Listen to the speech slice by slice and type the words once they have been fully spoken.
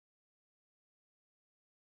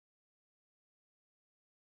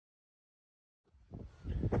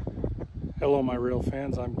Hello my rail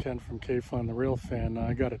fans, I'm Ken from Kflann the Railfan.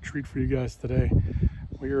 I got a treat for you guys today.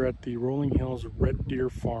 We are at the Rolling Hills Red Deer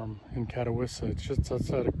Farm in Catawissa. It's just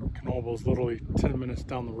outside of Knoebels, literally 10 minutes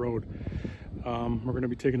down the road. We're going to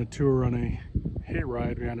be taking a tour on a hay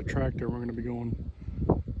ride behind a tractor. We're going to be going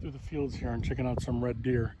through the fields here and checking out some red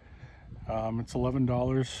deer. It's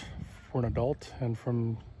 $11 for an adult, and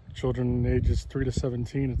from children ages 3 to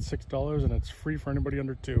 17 it's $6, and it's free for anybody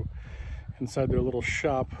under 2. Inside their little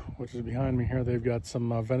shop, which is behind me here, they've got some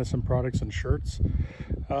venison products and shirts.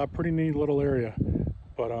 Pretty neat little area.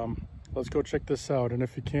 But let's go check this out. And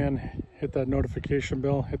if you can, hit that notification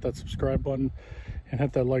bell, hit that subscribe button, and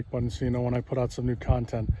hit that like button so you know when I put out some new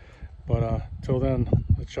content. But till then,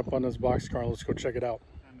 let's jump on this boxcar and let's go check it out.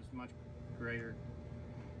 It's much greater.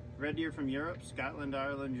 Red deer from Europe, Scotland,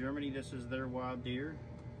 Ireland, Germany. This is their wild deer.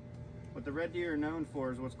 What the red deer are known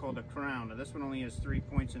for is what's called a crown. Now this one only has 3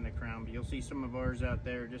 points in the crown, but you'll see some of ours out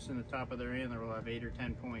there just in the top of their antler will have 8 or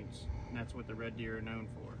 10 points, and that's what the red deer are known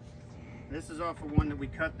for. This is off of one that we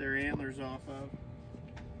cut their antlers off of,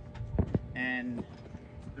 and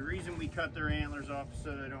the reason we cut their antlers off is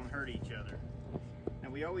so they don't hurt each other.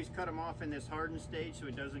 And we always cut them off in this hardened stage so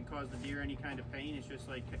it doesn't cause the deer any kind of pain. It's just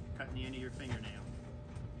like cutting the end of your fingernail.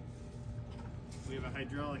 We have a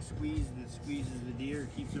hydraulic squeeze that squeezes the deer,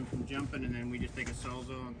 keeps them from jumping, and then we just take a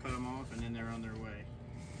sawzall and cut them off, and then they're on their way.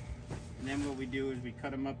 And then what we do is we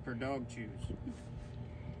cut them up for dog chews.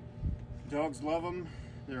 Dogs love them.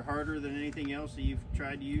 They're harder than anything else that you've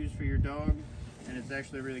tried to use for your dog, and it's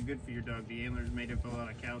actually really good for your dog. The antler is made up of a lot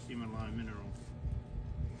of calcium and a lot of mineral.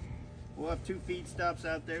 We'll have 2 feed stops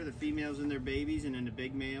out there, the females and their babies, and then the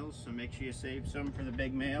big males, so make sure you save some for the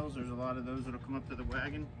big males. There's a lot of those that'll come up to the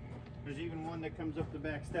wagon. There's even one that comes up the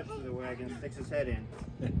back steps of the wagon and sticks his head in.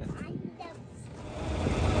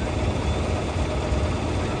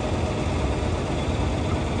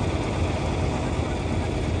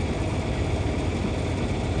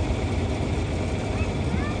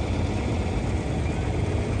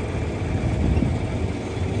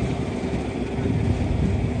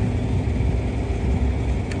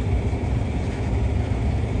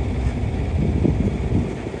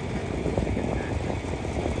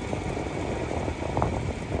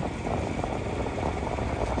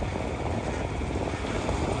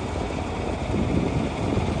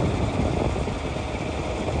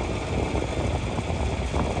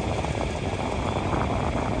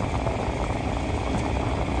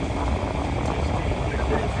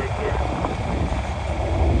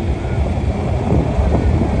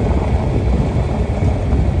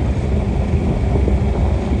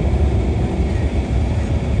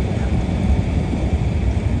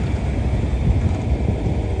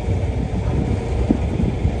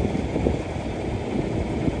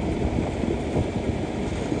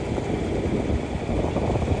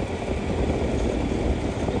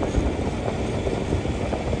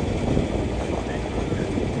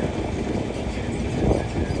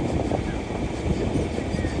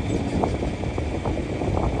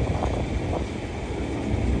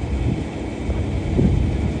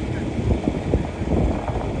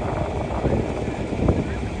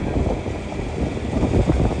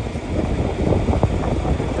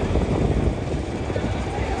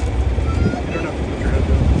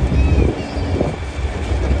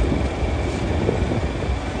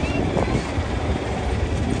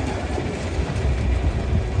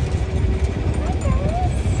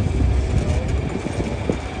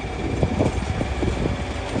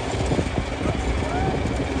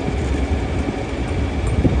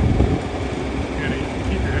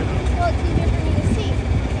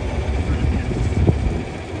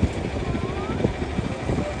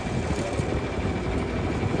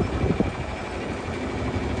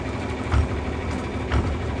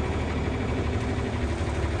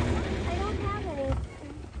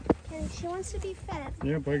 She wants to be fed.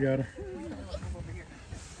 Yep, I got her.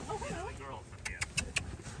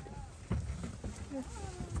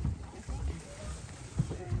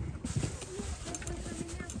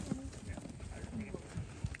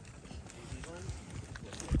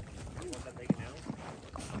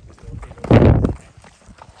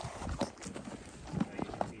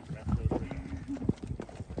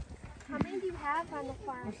 How many do you have on the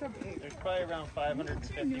farm? There's probably around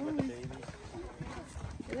 550 with the babies.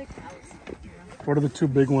 What are the 2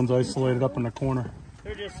 big ones isolated up in the corner?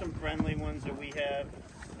 They're just some friendly ones that we have.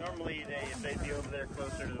 Normally, if they'd be over there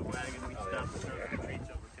closer to the wagon, we'd stop and throw some treats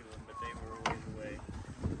over to them, but they were always away.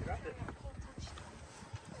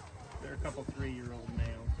 They're a couple 3-year-old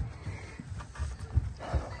males.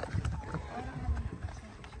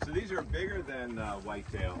 So these are bigger than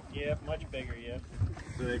whitetail. Yeah, much bigger, yeah.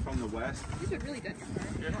 Are they from the West? You should really done your car.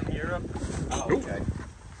 They're from Europe. Oh, okay.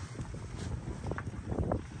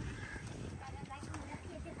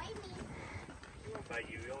 Bite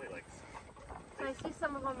you, we only like. I see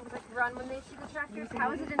some of them like run when they see the tractors.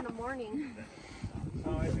 How is it in the morning?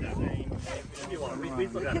 Oh, it's the same. If you want, we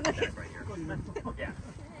still got a check right here. Yeah.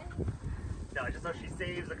 No, just so she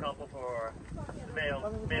saves a couple for the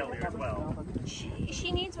male deer as well.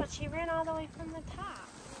 She needs what? She ran all the way from the top.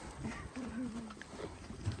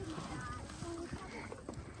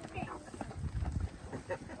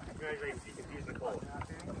 Congratulations, you confused Nicole.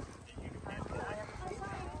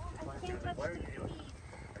 Why are you doing?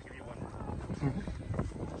 I'll give you one.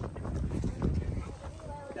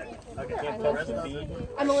 Okay, the recipe.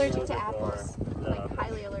 I'm allergic to apples. Like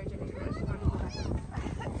highly allergic to it.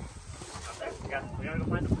 We gotta go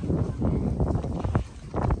find them.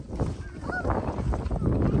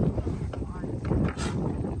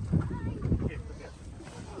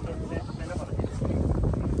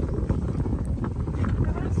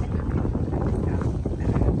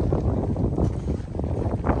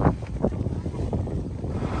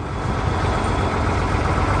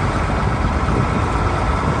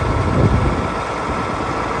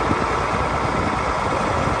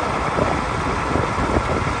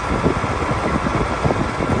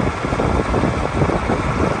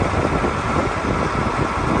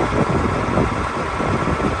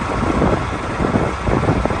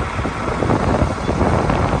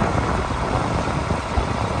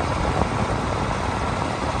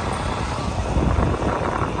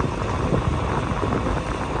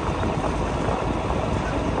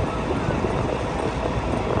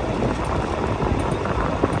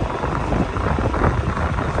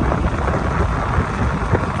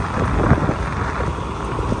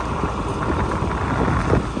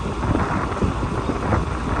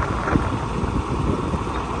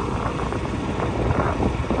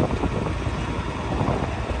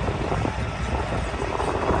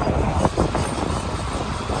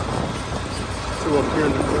 Two up here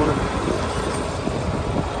in the corner.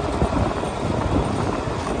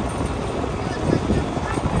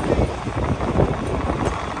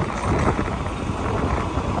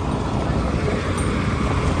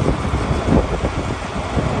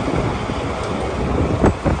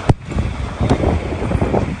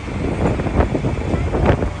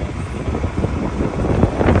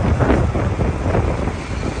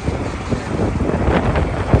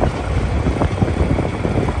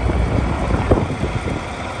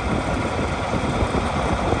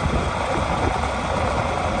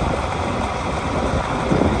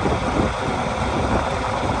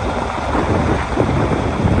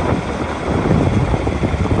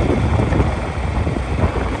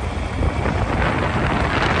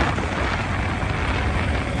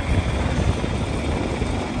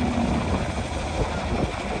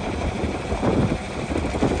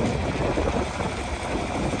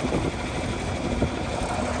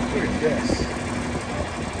 Yes.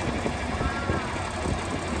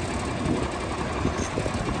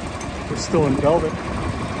 We're still in velvet.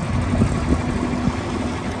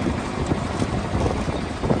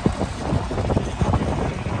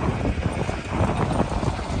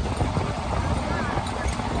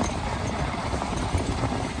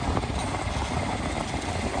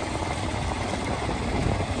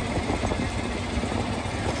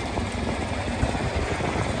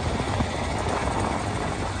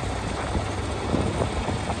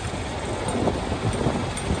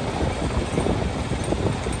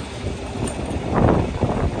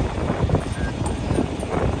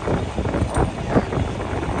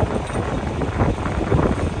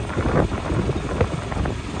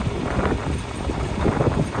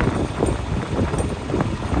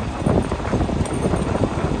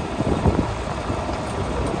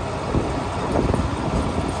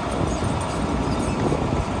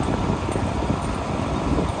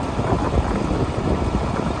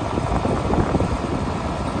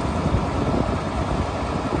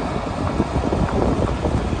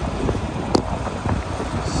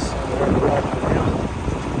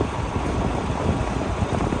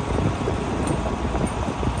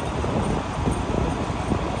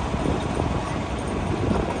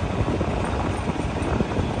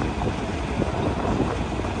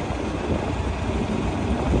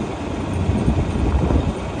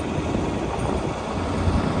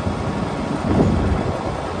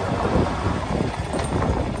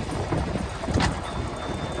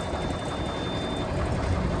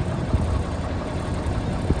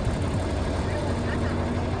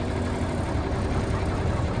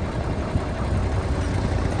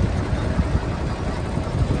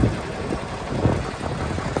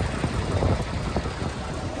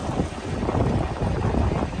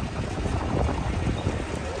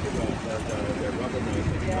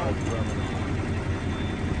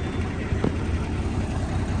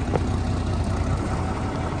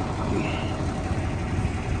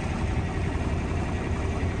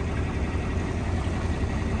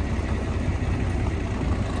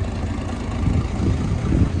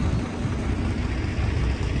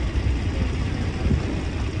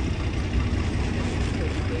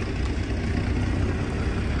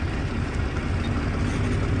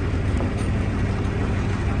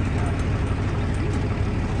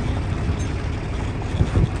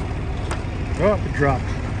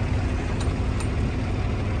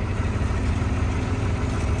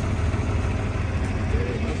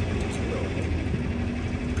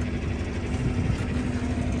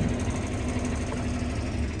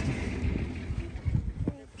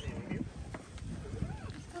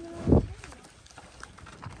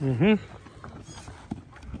 Mm-hmm.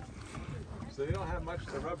 So they don't have much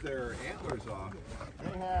to rub their antlers off.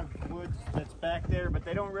 They have woods that's back there, but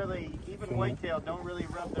they don't really, even whitetail don't really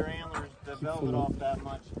rub their antlers, the velvet off that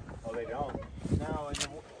much. Oh, they don't? No, and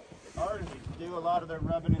ours do a lot of their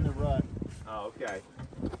rubbing in the rut. Oh, okay.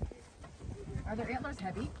 Are their antlers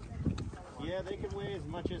heavy? Yeah, they can weigh as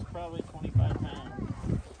much as probably 25 pounds.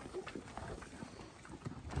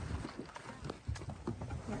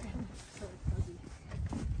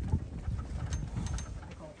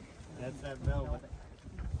 That's that velvet.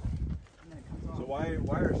 So why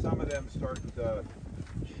are some of them starting to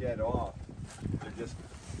shed off? They're just...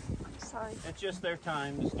 Sorry. It's just their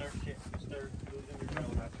time to start losing their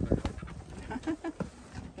velvet.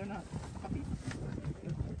 They're not puppies.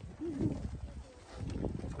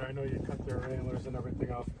 I know you cut their antlers and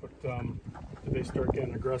everything off, but did they start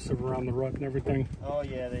getting aggressive around the rut and everything? Oh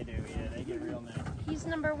yeah, they do. Yeah, they get real nasty. He's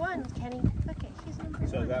number one, Kenny. Look at, he's number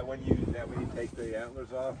So one. that when you take the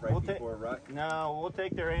antlers off right before rut? No, we'll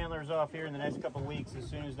take their antlers off here in the next couple weeks as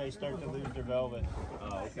soon as they start to lose their velvet.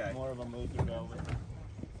 Oh, okay. More of them lose their velvet.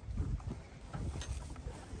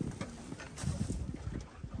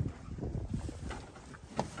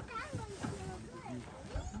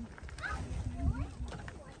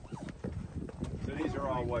 So these are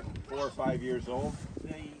all, what, 4 or 5 years old?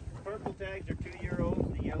 The purple tags are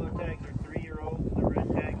 2-year-olds, the yellow tags are 3-year-olds, the red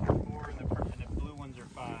tags are 4, and the blue ones are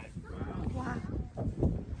 5. Wow.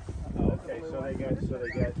 Oh, okay, so they get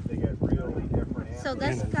really different antlers. So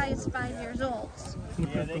this guy is 5 years old.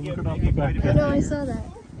 Yeah, they get off the back. I know, I saw that.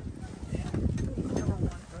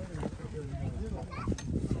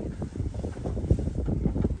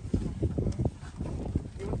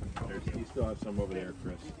 You still have some over there,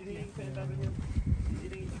 Chris.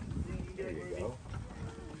 There you go.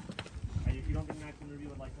 You don't think Max and Ruby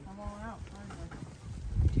would like them? I'm all out.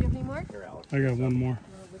 Do you have any more? Here, Alex. I got one more.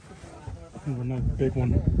 Another big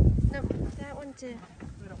one. No, that one too.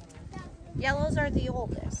 Yellows are the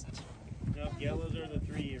oldest. No, yellows are the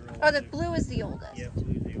 3-year-olds. Oh, the blue is the oldest. Yeah,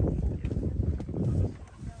 blue's the oldest.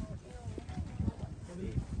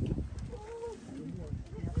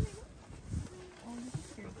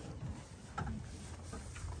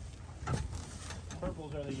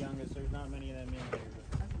 Purples are the youngest. There's not many of them in here.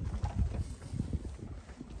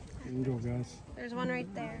 Here you go, guys. There's one right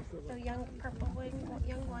there. The young purple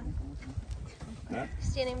young one. Huh?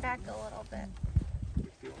 Standing back a little bit.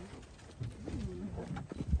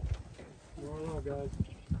 Roll out, guys.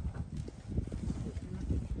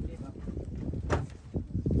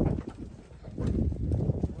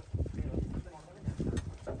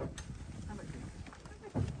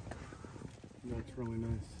 That's really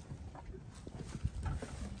nice.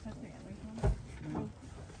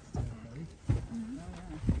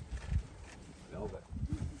 Velvet.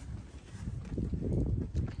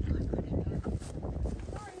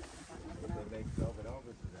 They make velvet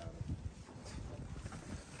Elvises out of.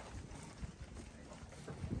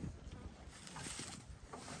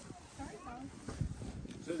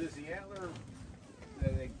 So does the antler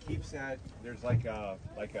that keeps that? There's like a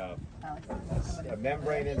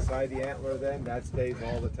membrane inside the antler. Then that stays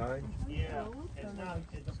all the time. Yeah, it's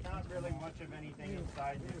not really much of anything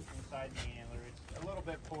inside the antler. It's a little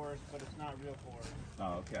bit porous, but it's not real porous.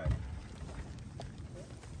 Oh, okay.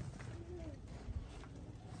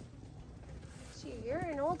 Gee, you're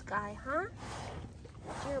an old guy, huh?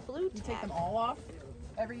 You're a blue You take tag. them all off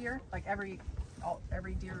every year? Like every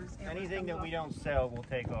deer's antlers Anything comes that off? we don't sell, we'll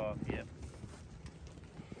take off. Yep.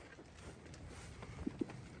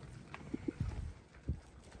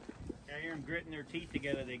 I hear them gritting their teeth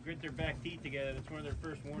together. They grit their back teeth together. That's one of their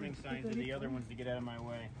first warning signs to the other ones to get out of my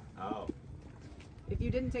way. Oh. If you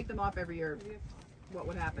didn't take them off every year, what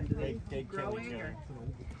would happen? Do they They'd keep kill growing? each other.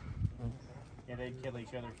 Or? Yeah, they'd kill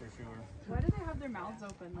each other for sure. Why do they have their mouths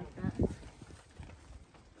open like that?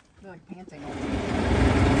 They're like panting.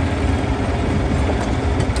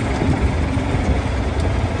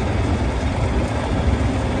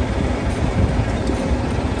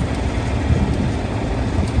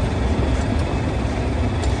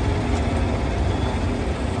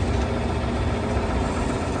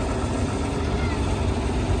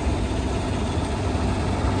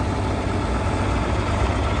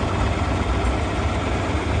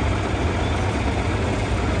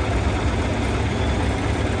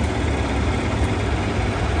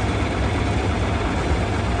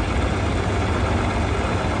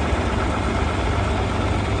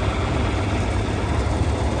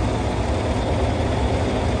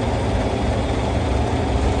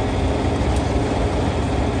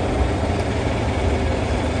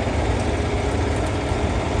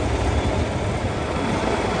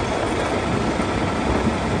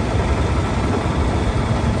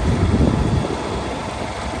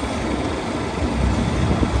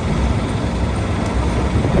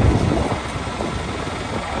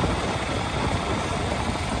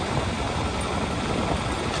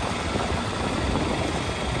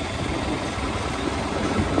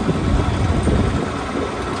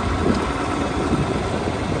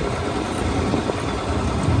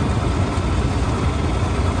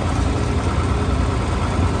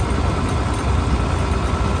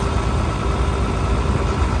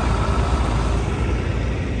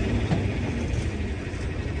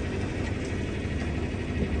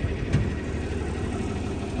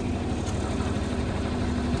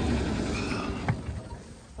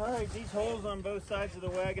 These holes on both sides of the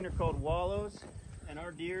wagon are called wallows, and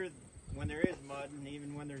our deer, when there is mud, and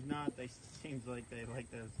even when there's not, they seems like they like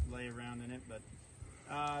to lay around in it, but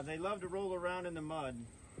they love to roll around in the mud.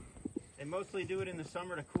 They mostly do it in the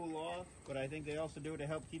summer to cool off, but I think they also do it to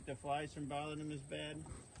help keep the flies from bothering them as bad.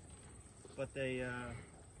 But they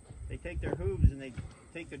take their hooves and they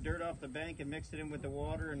take the dirt off the bank and mix it in with the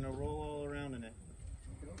water, and they'll roll all around in it.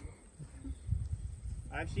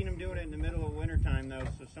 I've seen them doing it in the middle of winter time though,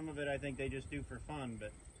 so some of it I think they just do for fun,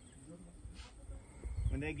 but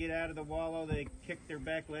when they get out of the wallow, they kick their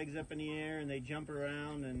back legs up in the air and they jump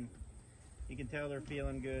around, and you can tell they're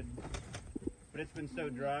feeling good. But it's been so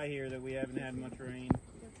dry here that we haven't had much rain.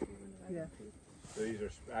 Yeah. So these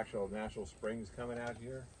are actual natural springs coming out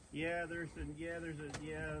here? Yeah, there is,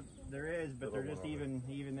 but they're just even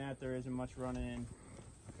that there isn't much running in.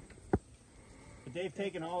 But they've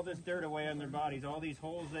taken all this dirt away on their bodies. All these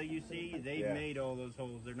holes that you see, they've made all those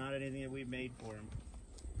holes. They're not anything that we've made for them.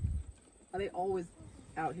 Are they always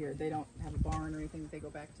out here? They don't have a barn or anything that they go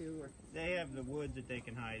back to, or They have the woods that they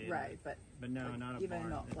can hide in. right? But no, like, not a even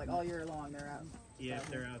barn. like all year long, they're out. Yeah,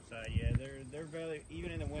 they're outside. Yeah, they're very,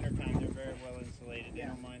 even in the wintertime, they're very well insulated. They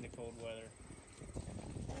don't mind the cold weather.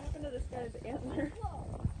 What happened to this guy's antler?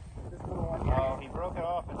 This little one. Oh, he broke it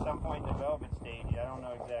off at some point in the development stage. I don't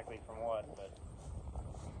know exactly from what, but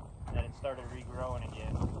then it started regrowing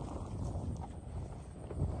again.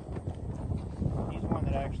 He's one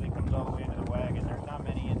that actually comes all the way into the wagon. There's not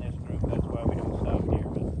many in this group, that's why we don't stop here.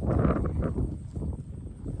 But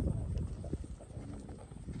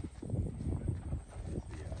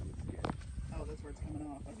Oh, that's where it's coming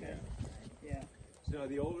off. Okay. Yeah. So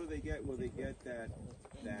the older they get, will they get that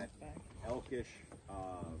elkish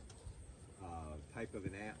type of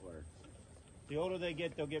an antler? the older they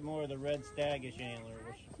get, they'll get more of the red staggish antler,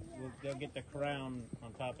 which they'll get the crown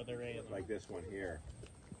on top of their antler. Like this one here.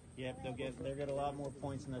 Yep, they'll get a lot more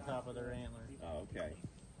points in the top of their antler. Oh, okay.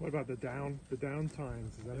 What about the down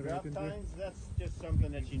tines? Does that The have drop anything to do? tines, that's just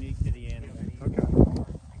something that's unique to the animal. Okay.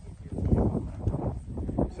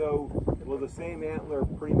 So, will the same antler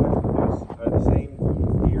pretty much produce, the same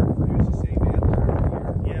deer produce the same antler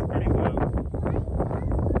every year? Yeah, pretty well.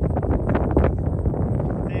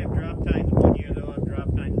 If they have drop tines one year, they'll have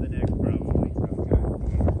drop tines the next, probably.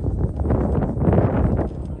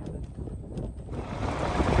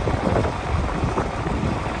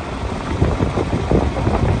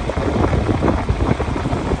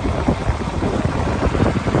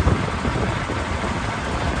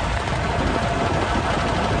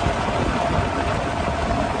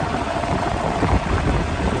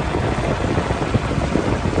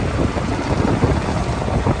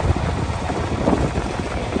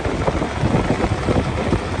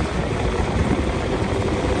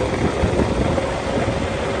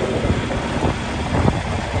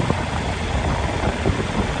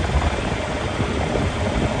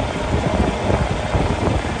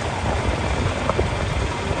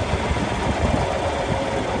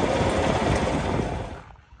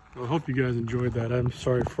 I hope you guys enjoyed that. I'm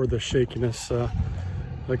sorry for the shakiness.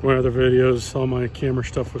 Like my other videos, all my camera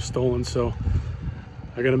stuff was stolen, so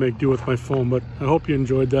I gotta make do with my phone. But I hope you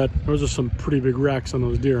enjoyed that. Those are some pretty big racks on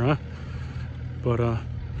those deer, huh? But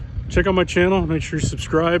check out my channel, make sure you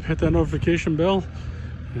subscribe, hit that notification bell,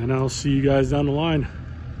 and I'll see you guys down the line.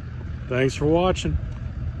 Thanks for watching.